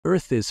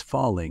Earth is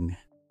falling.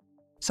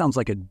 Sounds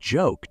like a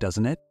joke,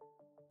 doesn't it?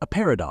 A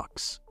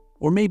paradox,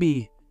 or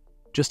maybe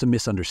just a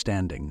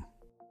misunderstanding.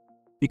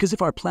 Because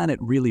if our planet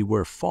really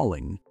were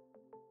falling,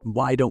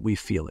 why don't we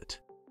feel it?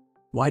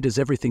 Why does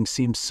everything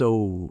seem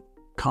so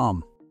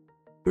calm?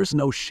 There's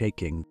no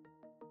shaking,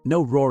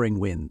 no roaring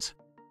winds,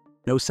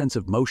 no sense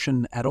of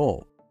motion at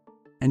all.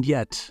 And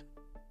yet,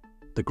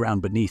 the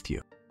ground beneath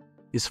you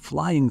is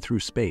flying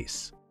through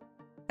space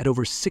at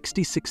over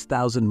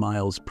 66,000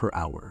 miles per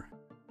hour.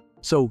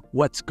 So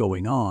what's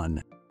going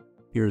on?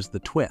 Here's the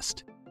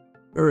twist.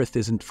 Earth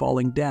isn't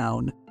falling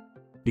down,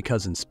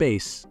 because in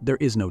space, there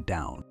is no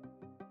down.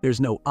 There's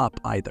no up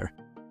either.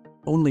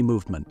 Only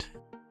movement.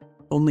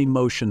 Only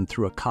motion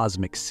through a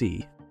cosmic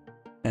sea.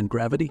 And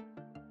gravity?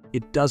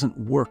 It doesn't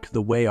work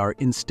the way our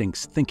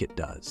instincts think it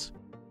does.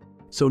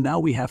 So now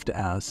we have to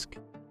ask,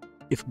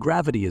 if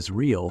gravity is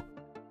real,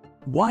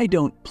 why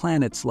don't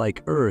planets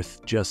like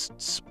Earth just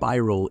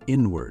spiral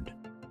inward,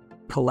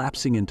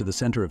 collapsing into the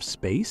center of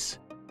space?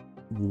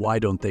 Why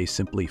don't they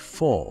simply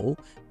fall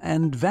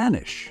and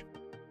vanish?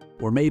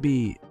 Or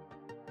maybe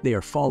they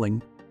are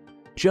falling,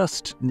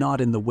 just not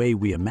in the way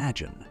we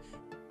imagine.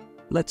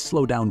 Let's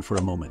slow down for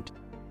a moment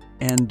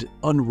and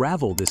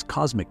unravel this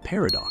cosmic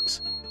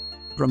paradox.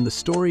 From the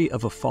story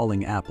of a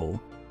falling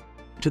apple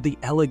to the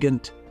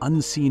elegant,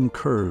 unseen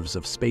curves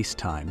of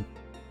space-time,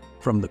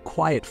 from the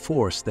quiet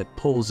force that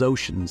pulls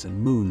oceans and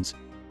moons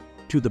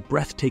to the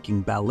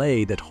breathtaking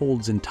ballet that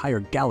holds entire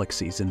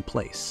galaxies in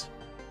place.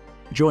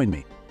 Join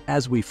me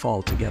as we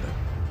fall together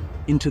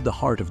into the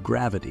heart of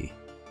gravity.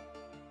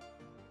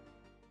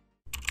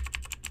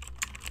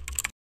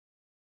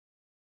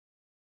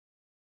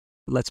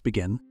 Let's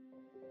begin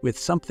with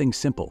something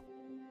simple,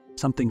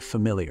 something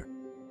familiar.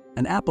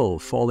 An apple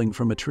falling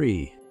from a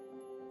tree.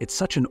 It's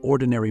such an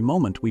ordinary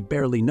moment we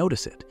barely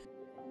notice it.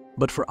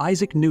 But for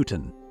Isaac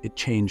Newton, it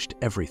changed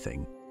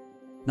everything.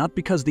 Not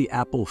because the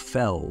apple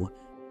fell,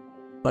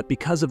 but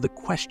because of the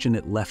question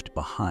it left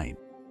behind.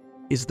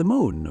 Is the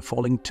moon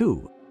falling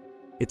too?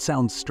 It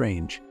sounds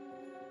strange,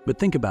 but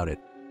think about it.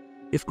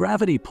 If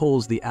gravity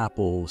pulls the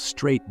apple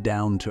straight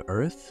down to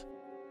Earth,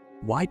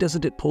 why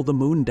doesn't it pull the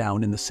moon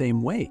down in the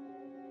same way?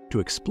 To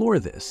explore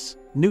this,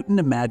 Newton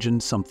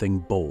imagined something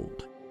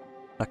bold.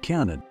 A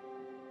cannon,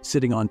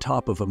 sitting on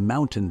top of a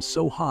mountain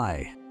so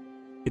high,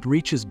 it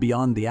reaches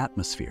beyond the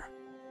atmosphere.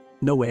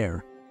 No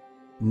air,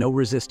 no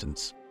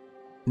resistance.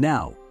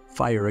 Now,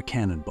 fire a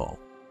cannonball.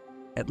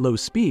 At low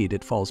speed,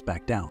 it falls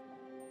back down.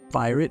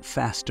 Fire it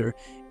faster,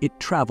 it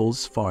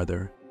travels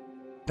farther.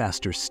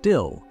 Faster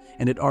still,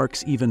 and it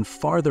arcs even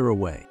farther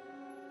away,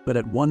 but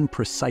at one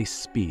precise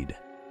speed,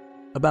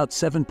 about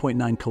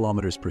 7.9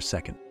 kilometers per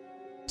second.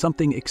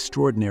 Something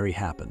extraordinary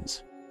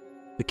happens.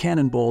 The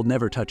cannonball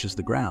never touches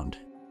the ground.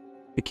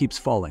 It keeps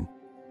falling,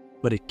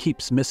 but it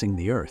keeps missing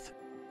the Earth.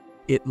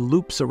 It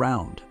loops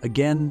around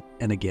again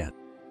and again,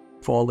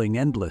 falling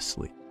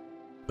endlessly,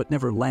 but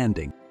never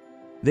landing.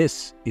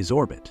 This is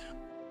orbit.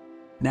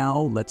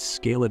 Now let's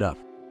scale it up.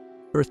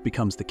 Earth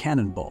becomes the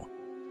cannonball.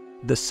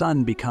 The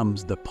sun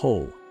becomes the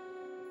pole.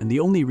 And the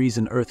only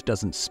reason Earth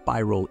doesn't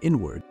spiral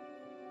inward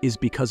is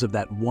because of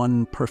that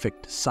one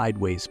perfect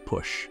sideways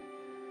push.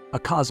 A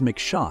cosmic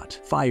shot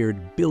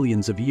fired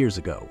billions of years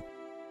ago,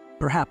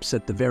 perhaps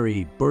at the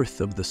very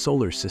birth of the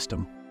solar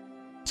system.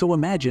 So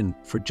imagine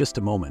for just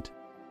a moment,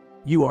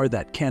 you are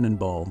that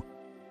cannonball,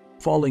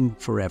 falling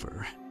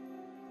forever,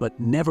 but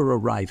never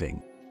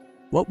arriving.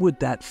 What would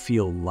that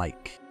feel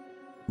like?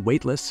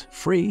 Weightless,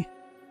 free,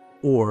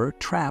 or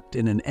trapped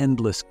in an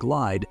endless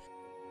glide,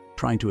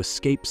 trying to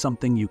escape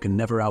something you can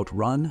never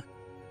outrun?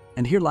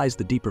 And here lies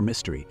the deeper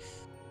mystery.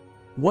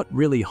 What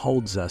really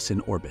holds us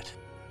in orbit?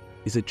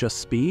 Is it just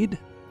speed?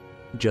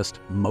 Just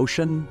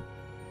motion?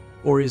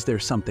 Or is there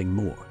something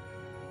more?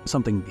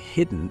 Something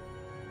hidden,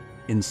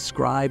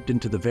 inscribed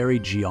into the very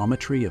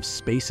geometry of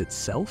space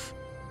itself?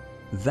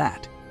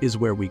 That is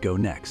where we go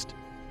next.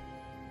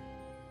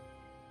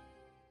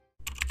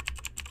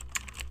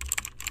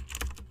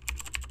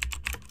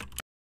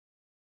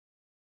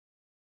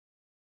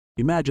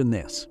 Imagine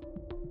this.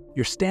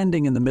 You're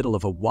standing in the middle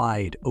of a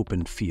wide,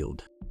 open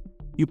field.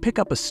 You pick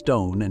up a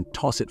stone and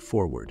toss it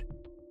forward.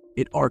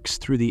 It arcs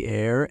through the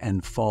air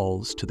and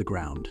falls to the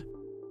ground.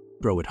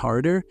 Throw it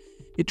harder,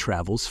 it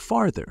travels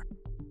farther.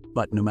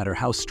 But no matter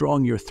how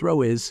strong your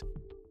throw is,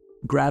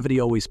 gravity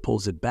always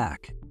pulls it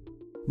back.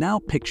 Now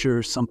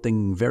picture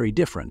something very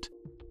different.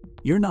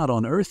 You're not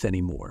on Earth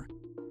anymore.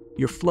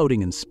 You're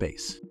floating in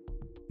space.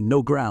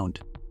 No ground,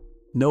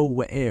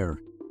 no air,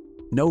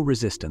 no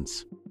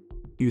resistance.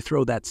 You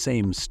throw that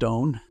same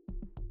stone,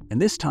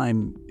 and this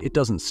time it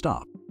doesn't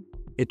stop.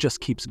 It just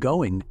keeps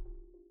going,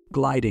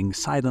 gliding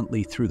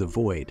silently through the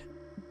void,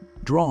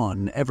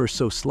 drawn ever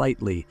so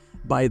slightly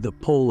by the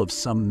pull of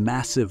some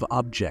massive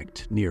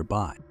object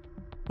nearby,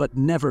 but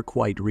never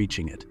quite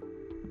reaching it.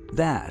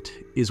 That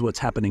is what's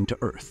happening to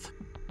Earth.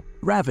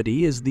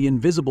 Gravity is the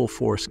invisible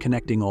force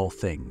connecting all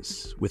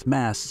things. With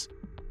mass,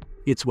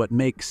 it's what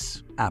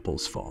makes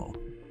apples fall.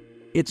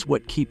 It's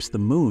what keeps the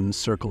moon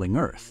circling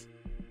Earth.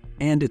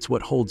 And it's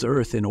what holds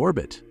Earth in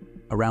orbit,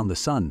 around the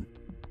sun.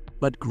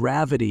 But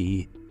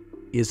gravity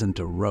isn't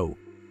a rope.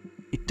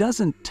 It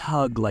doesn't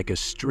tug like a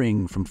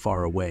string from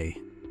far away.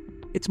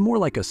 It's more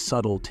like a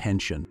subtle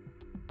tension,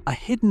 a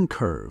hidden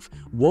curve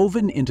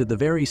woven into the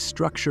very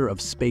structure of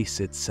space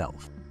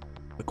itself.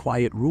 A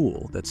quiet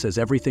rule that says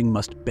everything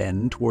must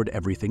bend toward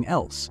everything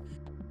else.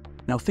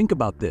 Now think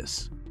about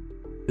this.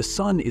 The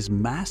sun is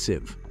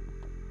massive,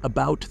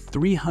 about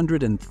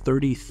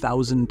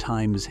 330,000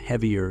 times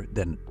heavier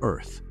than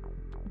Earth.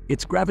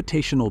 Its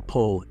gravitational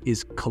pull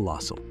is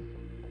colossal.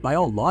 By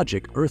all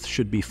logic, Earth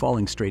should be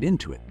falling straight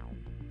into it.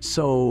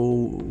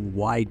 So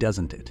why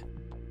doesn't it?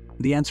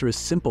 The answer is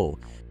simple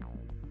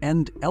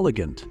and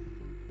elegant.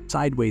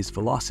 Sideways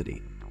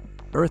velocity.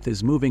 Earth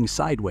is moving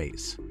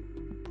sideways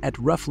at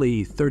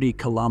roughly 30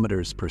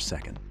 kilometers per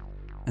second.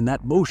 And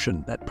that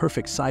motion, that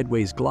perfect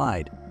sideways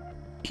glide,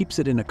 keeps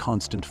it in a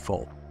constant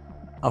fall.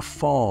 A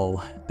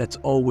fall that's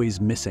always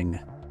missing.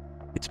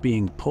 It's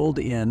being pulled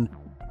in,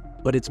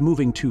 but it's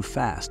moving too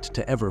fast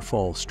to ever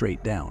fall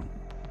straight down.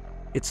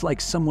 It's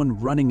like someone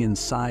running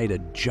inside a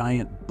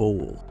giant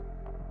bowl.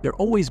 They're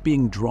always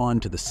being drawn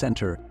to the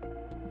center,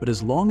 but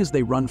as long as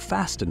they run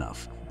fast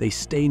enough, they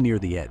stay near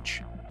the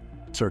edge,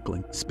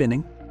 circling,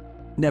 spinning,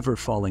 never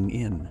falling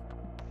in.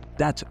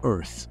 That's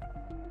Earth,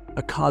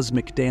 a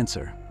cosmic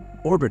dancer,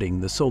 orbiting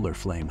the solar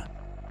flame.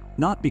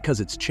 Not because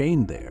it's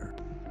chained there,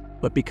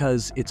 but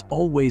because it's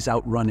always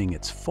outrunning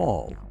its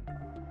fall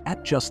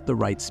at just the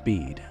right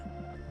speed.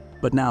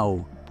 But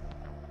now,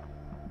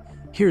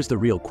 here's the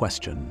real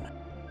question.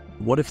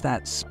 What if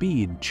that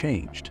speed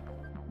changed?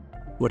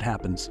 What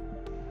happens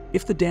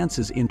if the dance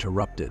is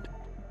interrupted?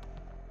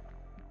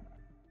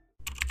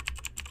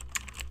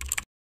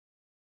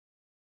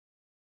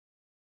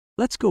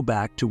 Let's go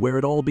back to where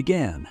it all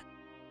began,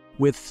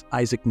 with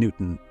Isaac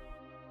Newton.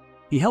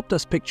 He helped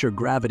us picture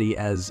gravity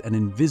as an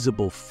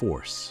invisible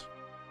force,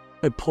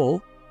 a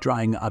pull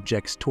drawing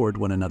objects toward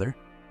one another.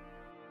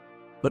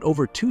 But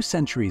over 2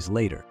 centuries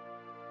later,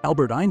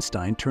 Albert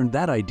Einstein turned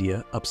that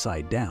idea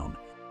upside down,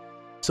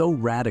 so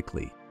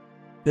radically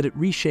that it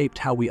reshaped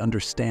how we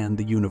understand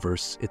the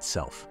universe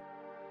itself.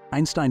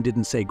 Einstein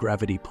didn't say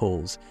gravity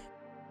pulls.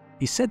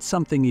 He said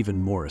something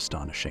even more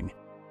astonishing.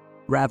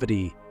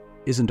 Gravity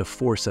isn't a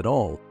force at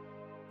all.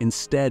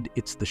 Instead,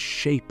 it's the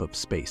shape of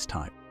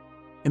space-time.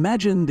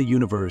 Imagine the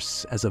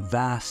universe as a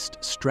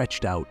vast,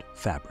 stretched-out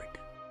fabric.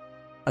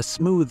 A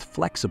smooth,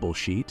 flexible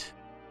sheet.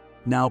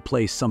 Now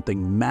place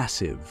something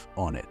massive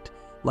on it,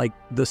 like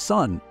the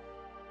sun.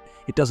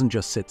 It doesn't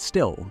just sit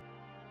still.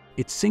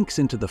 It sinks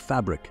into the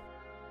fabric,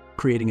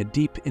 creating a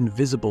deep,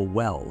 invisible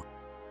well.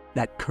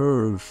 That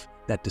curve,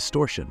 that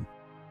distortion,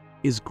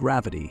 is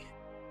gravity.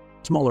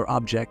 Smaller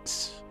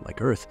objects,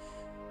 like Earth,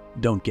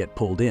 don't get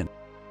pulled in.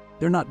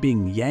 They're not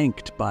being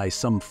yanked by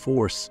some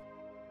force.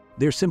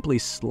 They're simply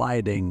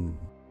sliding,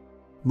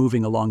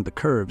 moving along the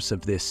curves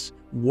of this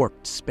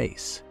warped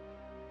space.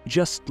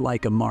 Just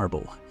like a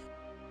marble,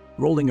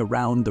 rolling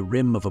around the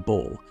rim of a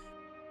bowl.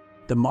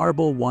 The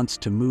marble wants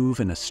to move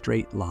in a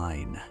straight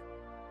line,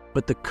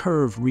 but the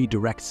curve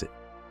redirects it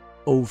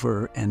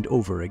over and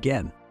over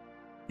again,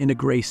 in a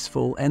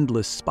graceful,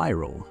 endless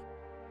spiral.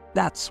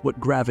 That's what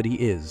gravity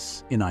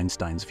is, in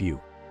Einstein's view.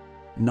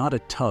 Not a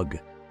tug,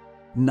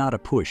 not a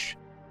push,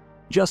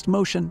 just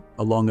motion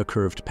along a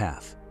curved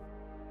path.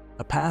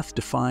 A path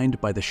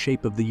defined by the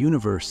shape of the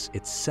universe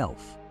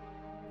itself.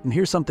 And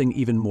here's something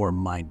even more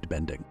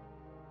mind-bending.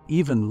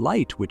 Even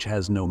light, which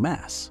has no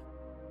mass,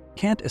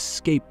 can't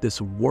escape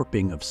this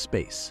warping of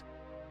space.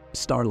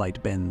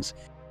 Starlight bends,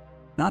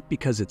 not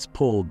because it's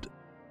pulled,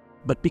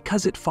 but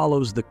because it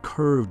follows the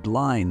curved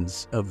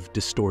lines of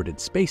distorted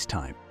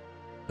space-time.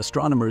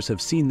 Astronomers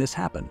have seen this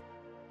happen.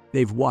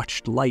 They've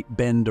watched light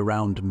bend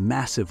around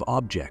massive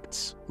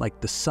objects, like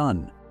the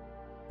sun.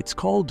 It's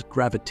called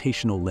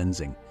gravitational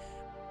lensing,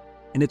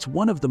 and it's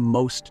one of the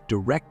most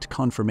direct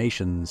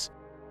confirmations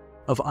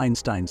of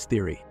Einstein's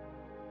theory.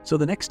 So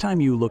the next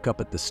time you look up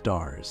at the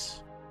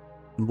stars,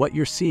 and what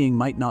you're seeing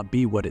might not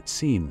be what it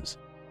seems.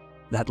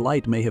 That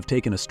light may have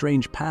taken a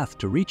strange path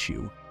to reach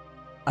you,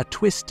 a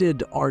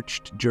twisted,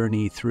 arched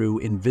journey through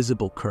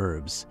invisible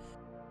curves,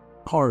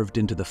 carved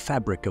into the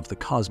fabric of the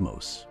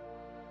cosmos.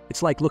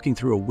 It's like looking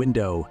through a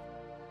window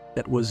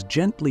that was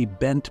gently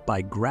bent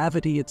by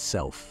gravity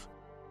itself,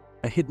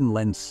 a hidden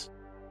lens,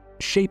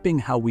 shaping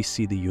how we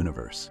see the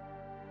universe.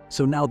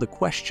 So now the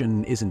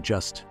question isn't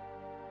just,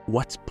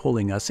 what's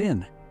pulling us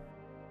in?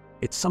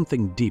 It's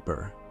something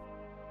deeper.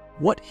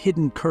 What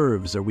hidden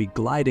curves are we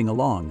gliding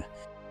along?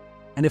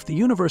 And if the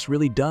universe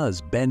really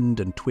does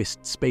bend and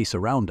twist space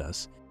around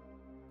us,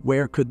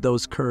 where could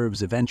those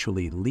curves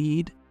eventually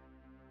lead?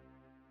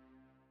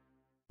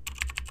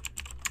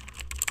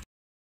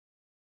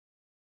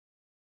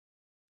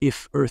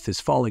 If Earth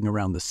is falling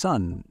around the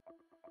sun,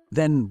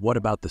 then what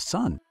about the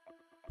sun?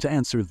 To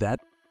answer that,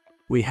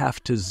 we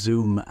have to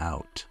zoom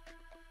out.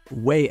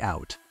 Way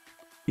out.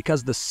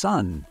 Because the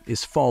sun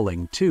is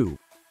falling too.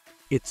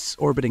 It's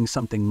orbiting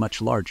something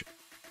much larger.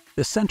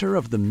 The center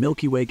of the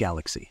Milky Way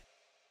galaxy.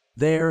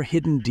 There,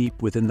 hidden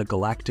deep within the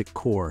galactic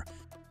core,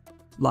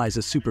 lies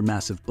a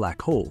supermassive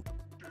black hole.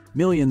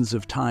 millions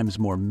of times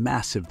more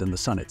massive than the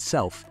Sun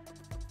itself,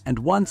 and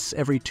once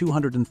every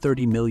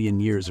 230 million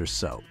years or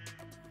so,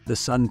 the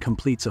Sun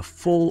completes a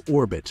full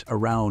orbit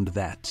around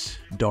that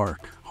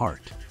dark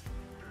heart.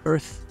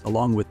 Earth,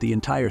 along with the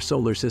entire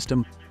solar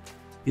system,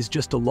 is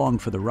just along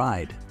for the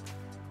ride.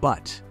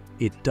 But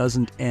it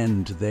doesn't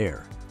end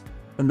there.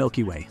 The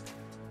Milky Way,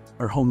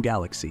 our home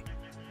galaxy,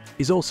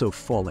 is also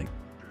falling.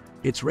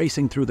 It's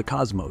racing through the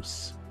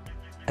cosmos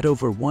at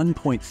over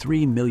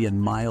 1.3 million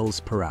miles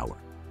per hour,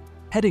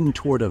 heading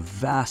toward a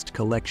vast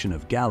collection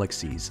of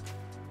galaxies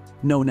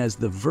known as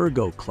the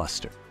Virgo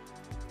cluster.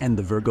 And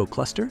the Virgo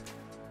cluster?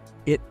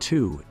 It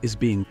too is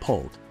being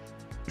pulled,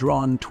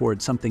 drawn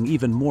toward something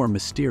even more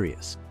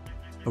mysterious,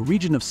 a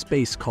region of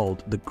space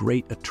called the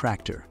Great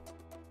Attractor.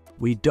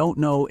 We don't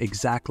know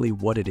exactly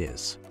what it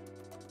is,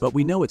 but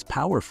we know it's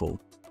powerful.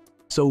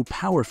 So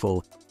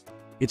powerful,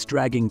 it's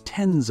dragging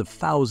tens of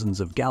thousands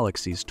of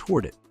galaxies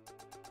toward it,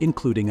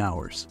 including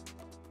ours.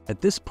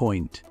 At this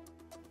point,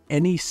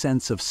 any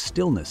sense of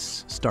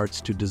stillness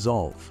starts to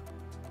dissolve.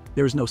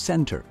 There is no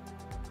center,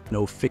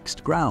 no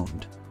fixed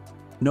ground,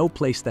 no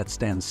place that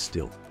stands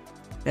still.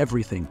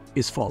 Everything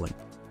is falling,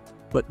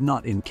 but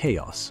not in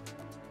chaos,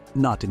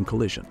 not in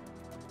collision.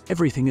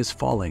 Everything is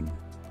falling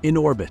in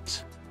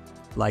orbit,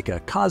 like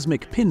a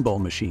cosmic pinball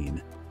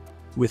machine,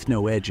 with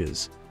no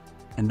edges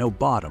and no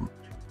bottom.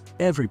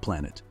 Every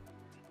planet,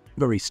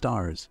 every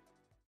stars,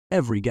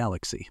 every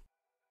galaxy.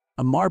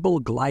 A marble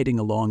gliding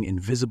along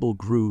invisible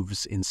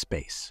grooves in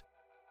space.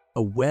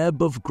 A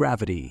web of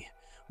gravity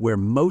where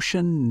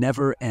motion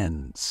never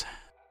ends,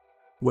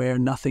 where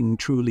nothing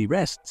truly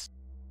rests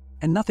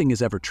and nothing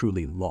is ever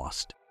truly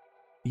lost.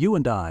 You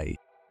and I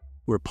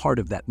were part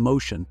of that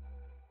motion,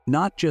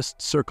 not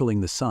just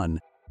circling the sun,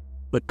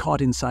 but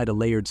caught inside a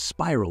layered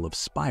spiral of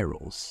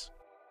spirals,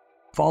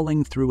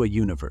 falling through a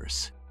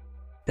universe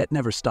that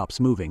never stops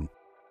moving.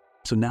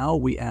 So now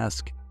we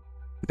ask,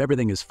 if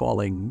everything is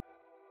falling,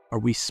 are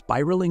we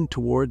spiraling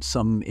towards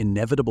some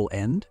inevitable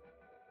end?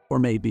 Or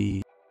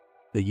maybe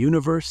the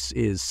universe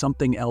is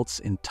something else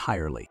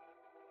entirely,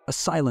 a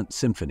silent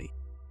symphony,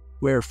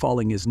 where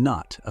falling is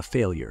not a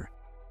failure,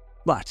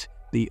 but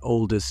the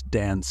oldest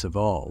dance of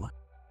all.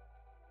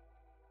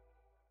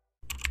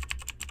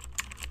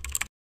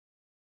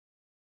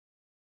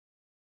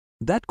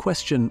 That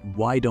question,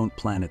 why don't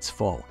planets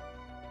fall?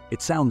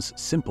 It sounds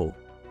simple,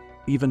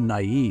 even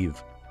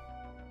naive,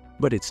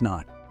 but it's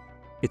not.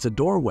 It's a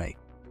doorway,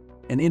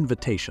 an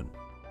invitation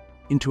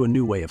into a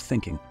new way of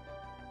thinking.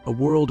 A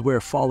world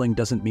where falling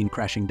doesn't mean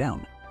crashing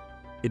down.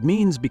 It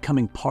means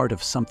becoming part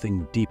of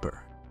something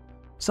deeper,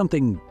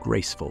 something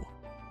graceful,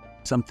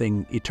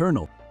 something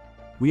eternal.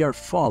 We are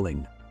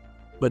falling,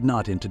 but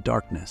not into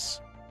darkness,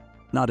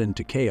 not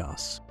into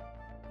chaos.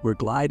 We're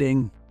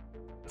gliding,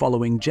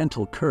 following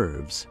gentle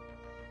curves,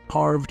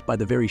 carved by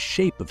the very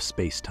shape of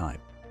space-time.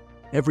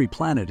 Every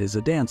planet is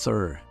a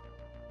dancer,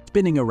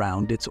 spinning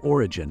around its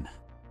origin.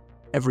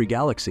 Every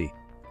galaxy,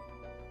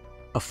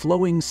 a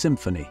flowing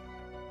symphony,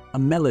 a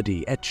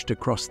melody etched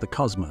across the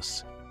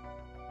cosmos.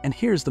 And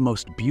here's the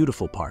most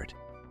beautiful part.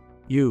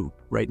 You,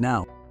 right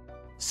now,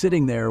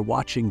 sitting there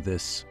watching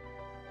this,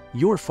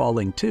 you're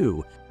falling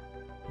too,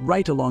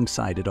 right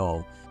alongside it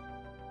all.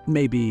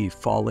 Maybe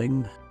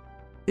falling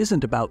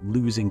isn't about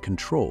losing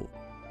control.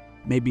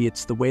 Maybe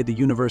it's the way the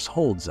universe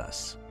holds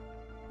us,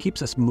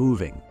 keeps us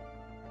moving,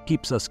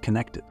 keeps us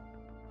connected.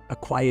 A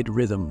quiet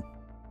rhythm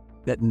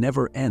that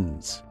never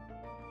ends.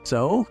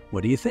 So,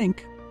 what do you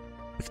think?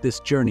 If this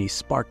journey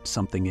sparked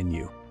something in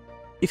you,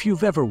 if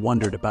you've ever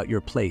wondered about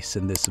your place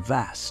in this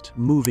vast,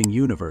 moving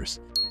universe,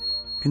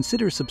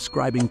 consider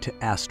subscribing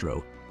to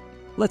Astro.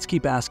 Let's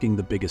keep asking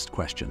the biggest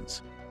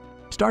questions,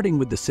 starting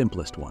with the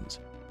simplest ones.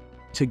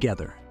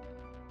 Together,